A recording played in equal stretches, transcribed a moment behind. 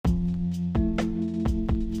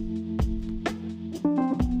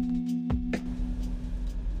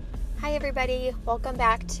Hi everybody, welcome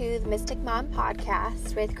back to the Mystic Mom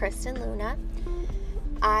Podcast with Kristen Luna.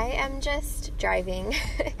 I am just driving.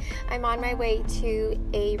 I'm on my way to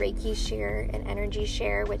a Reiki share, an energy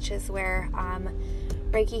share, which is where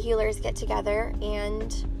Reiki healers get together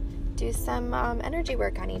and do some energy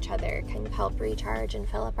work on each other, kind of help recharge and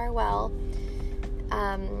fill up our well.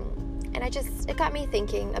 And it got me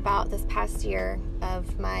thinking about this past year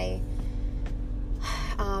of my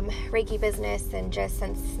Reiki business, and just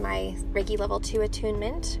since my Reiki level 2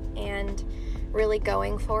 attunement, and really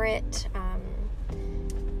going for it,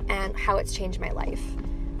 and how it's changed my life.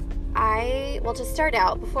 To start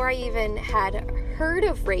out, before I even had heard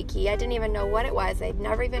of Reiki, I didn't even know what it was. I'd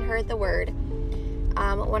never even heard the word.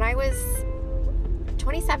 When I was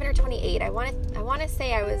 27 or 28, I want to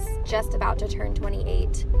say I was just about to turn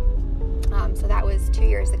 28. So that was 2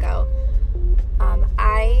 years ago.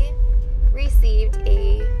 I received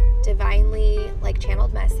a divinely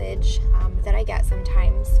channeled message that I get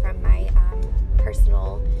sometimes from my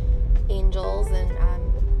personal angels and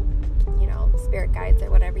spirit guides, or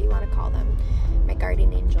whatever you want to call them, my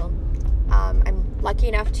guardian angel. I'm lucky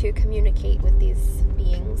enough to communicate with these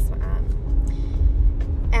beings,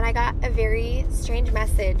 and I got a very strange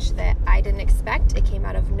message that I didn't expect. It came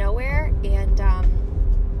out of nowhere, and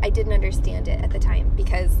I didn't understand it at the time,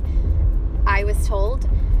 because I was told,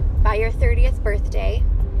 by your 30th birthday,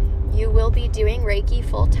 you will be doing Reiki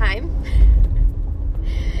full time.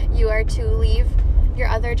 You are to leave your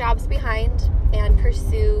other jobs behind and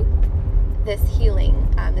pursue this healing,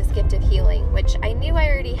 this gift of healing, which I knew I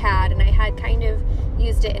already had, and I had kind of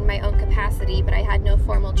used it in my own capacity, but I had no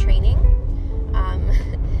formal training.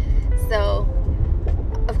 So,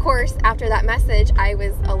 of course, after that message, I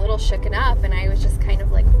was a little shooken up, and I was just kind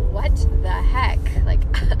of like, what the heck?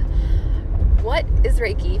 What is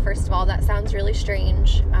Reiki? First of all, that sounds really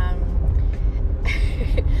strange.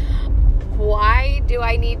 Why do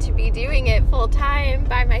I need to be doing it full time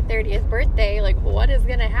by my 30th birthday? What is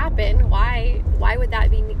going to happen? Why would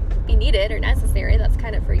that be needed or necessary? That's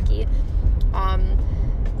kind of freaky.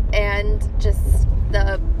 And just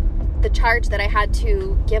the charge that I had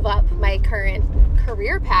to give up my current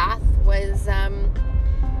career path was,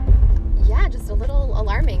 just a little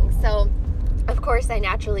alarming. So, of course, I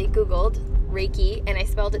naturally Googled Reiki, and I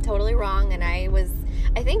spelled it totally wrong, and I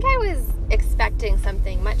think I was expecting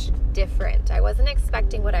something much different. I wasn't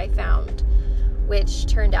expecting what I found, which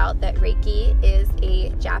turned out that Reiki is a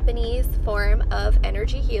Japanese form of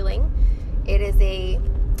energy healing. It is a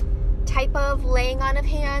type of laying on of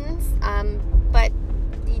hands, but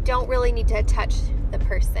you don't really need to touch the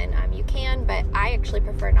person. You can, but I actually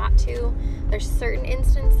prefer not to. There's certain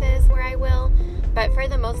instances where I will, but for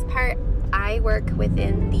the most part, I work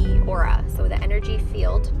within the aura, so the energy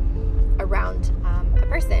field around a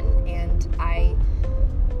person, and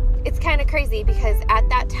it's kind of crazy, because at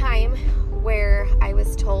that time where I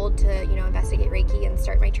was told to, investigate Reiki and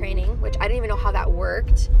start my training, which I didn't even know how that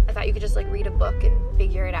worked. I thought you could just read a book and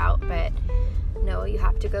figure it out, but no, you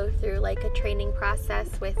have to go through a training process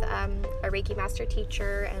with a Reiki master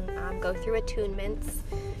teacher, and go through attunements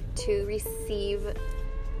to receive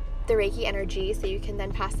the Reiki energy, so you can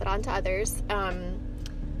then pass it on to others.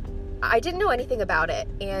 I didn't know anything about it,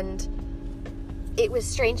 and it was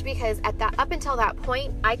strange, because up until that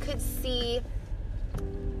point, I could see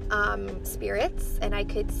spirits, and I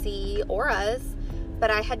could see auras,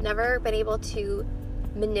 but I had never been able to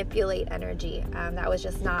manipulate energy. That was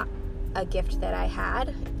just not a gift that I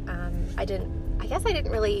had. I guess I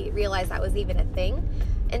didn't really realize that was even a thing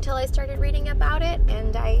until I started reading about it,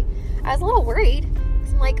 and I was a little worried.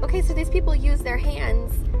 I'm like, okay, so these people use their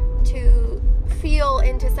hands to feel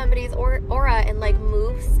into somebody's aura and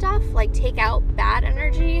move stuff, take out bad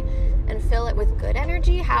energy and fill it with good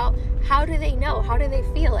energy. How do they know? How do they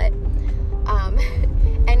feel it?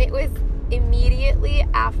 And it was immediately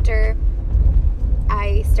after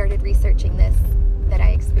I started researching this that I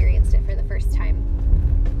experienced it for the first time,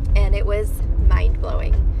 and it was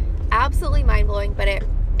mind-blowing, absolutely mind-blowing. But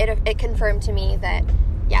it confirmed to me that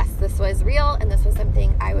yes, this was real, and this was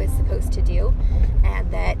something I was supposed to do, and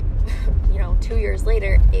that 2 years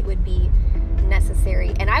later it would be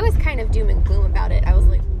necessary. And I was kind of doom and gloom about it. I was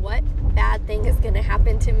like, what bad thing is going to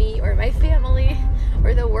happen to me or my family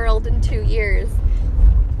or the world in 2 years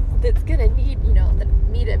that's going to need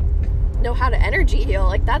me to know how to energy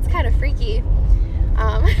heal? That's kind of freaky.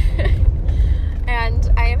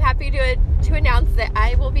 And I am happy to announce that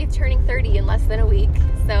I will be turning 30 in less than a week,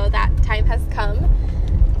 so that time has come.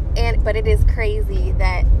 But it is crazy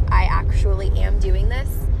that I actually am doing this.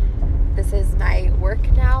 This is my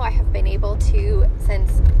work now. I have been able to,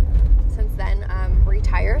 since then,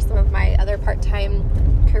 retire some of my other part-time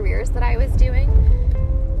careers years that I was doing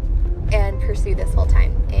and pursue this full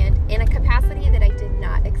time, and in a capacity that I did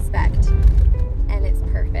not expect, and it's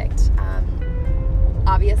perfect.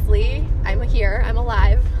 Obviously, I'm here, I'm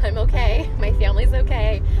alive, I'm okay, my family's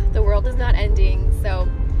okay, the world is not ending, so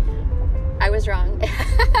I was wrong.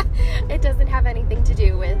 It doesn't have anything to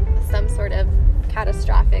do with some sort of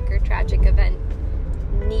catastrophic or tragic event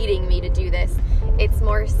needing me to do this. It's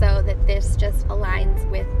more so that this just aligns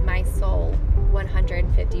with my soul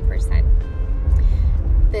 150%.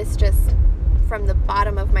 This just, from the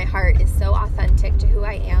bottom of my heart, is so authentic to who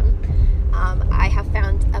I am. I have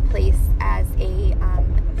found a place as a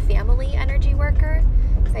family energy worker.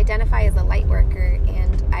 So I identify as a light worker,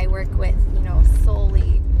 and I work with,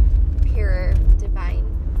 solely pure divine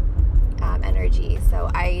energy. So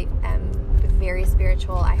I am very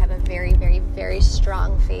spiritual. I have a very, very, very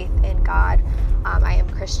strong faith in God. I am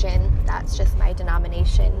Christian. That's just my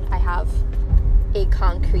denomination. I have a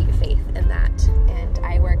concrete faith in that, and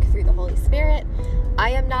I work through the Holy Spirit. I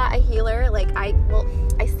am not a healer.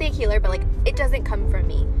 I say healer, but it doesn't come from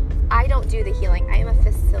me. I don't do the healing. I am a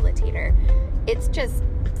facilitator. It's just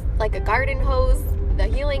like a garden hose. The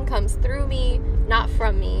healing comes through me, not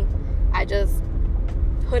from me. I just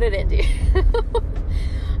put it into you.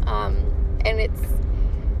 And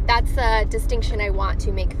that's a distinction I want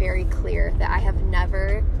to make very clear, that I have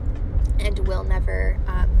never and will never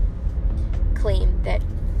claim that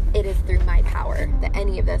it is through my power that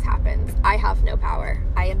any of this happens. I have no power.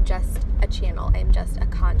 I am just a channel. I am just a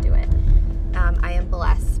conduit. I am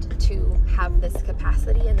blessed to have this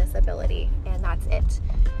capacity and this ability, and that's it.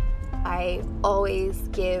 I always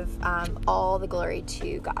give all the glory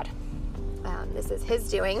to God. This is His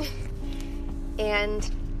doing. And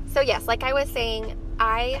so yes, like I was saying,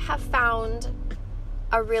 I have found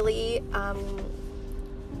a really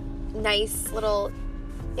nice little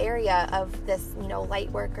area of this, light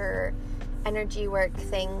worker, energy work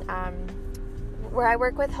thing, where I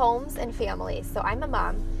work with homes and families. So I'm a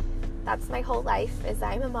mom. That's my whole life, is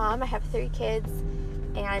I'm a mom. I have 3 kids,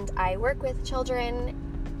 and I work with children.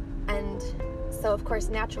 And so, of course,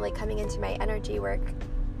 naturally coming into my energy work,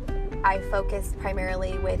 I focus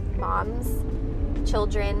primarily with moms,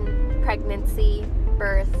 children, pregnancy,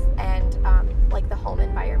 birth, and the home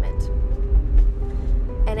environment.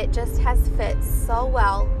 And it just has fit so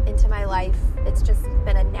well into my life. It's just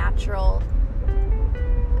been a natural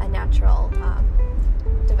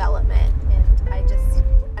development, and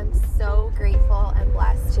I'm so grateful and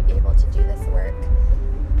blessed to be able to do this work.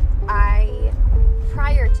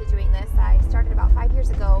 Prior to doing this, I started about 5 years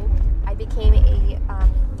ago. I became a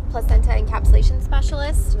placenta encapsulation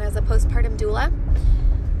specialist, and I was a postpartum doula.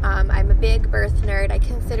 I'm a big birth nerd. I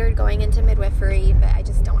considered going into midwifery, but I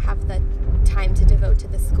just don't have the time to devote to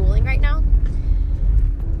the schooling right now.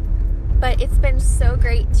 But it's been so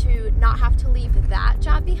great to not have to leave that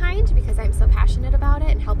job behind, because I'm so passionate about it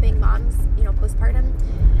and helping moms, postpartum.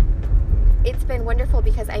 It's been wonderful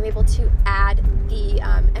because I'm able to add the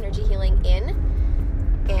energy healing in,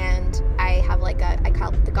 and I have I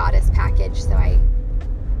call it the goddess package. So I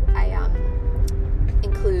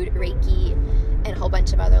include Reiki and a whole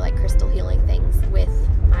bunch of other crystal healing things with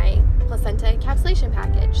my placenta encapsulation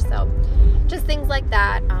package. So just things like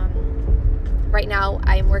that. Right now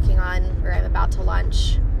I'm about to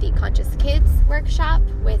launch the Conscious Kids workshop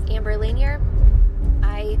with Amber Lanier.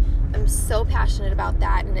 I am so passionate about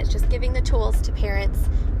that, and it's just giving the tools to parents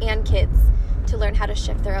and kids to learn how to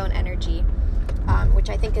shift their own energy, which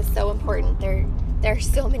I think is so important. There are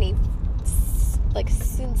so many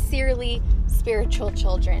sincerely spiritual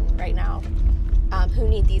children right now who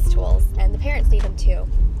need these tools, and the parents need them too.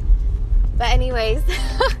 But anyways,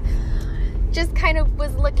 just kind of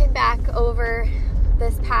was looking back over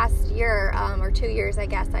this past year, or 2 years, I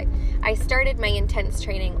guess. I started my intense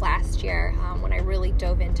training last year when I really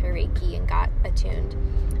dove into Reiki and got attuned.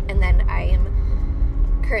 And then I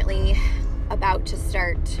am currently about to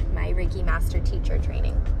start my Reiki Master Teacher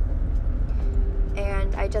training.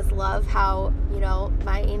 And I just love how,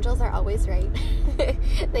 my angels are always right.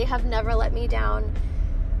 They have never let me down.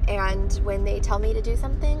 And when they tell me to do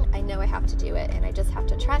something, I know I have to do it. And I just have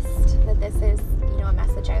to trust that this is, a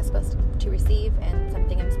message I was supposed to receive and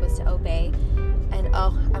something I'm supposed to obey. And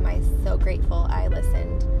oh, am I so grateful I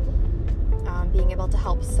listened. Being able to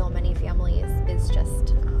help so many families is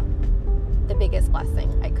just the biggest blessing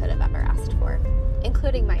I could have ever asked for,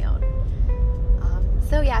 including my own.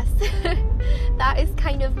 So yes, that is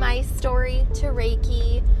kind of my story to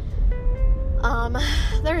Reiki.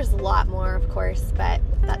 There's a lot more, of course, but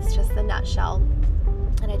that's just the nutshell.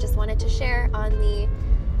 And I just wanted to share on the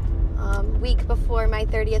week before my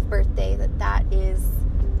 30th birthday that is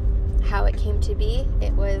how it came to be.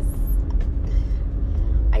 It was,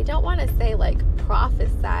 I don't want to say like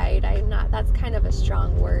prophesied. That's kind of a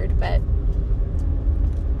strong word, but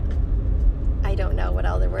I don't know what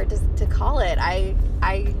other word to call it. I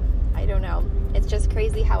don't know. It's just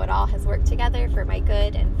crazy how it all has worked together for my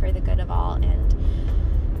good and for the good of all. And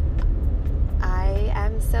I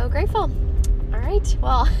am so grateful. All right.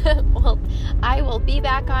 Well, I will be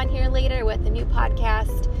back on here later with a new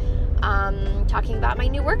podcast talking about my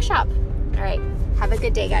new workshop. All right. Have a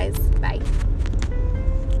good day, guys. Bye.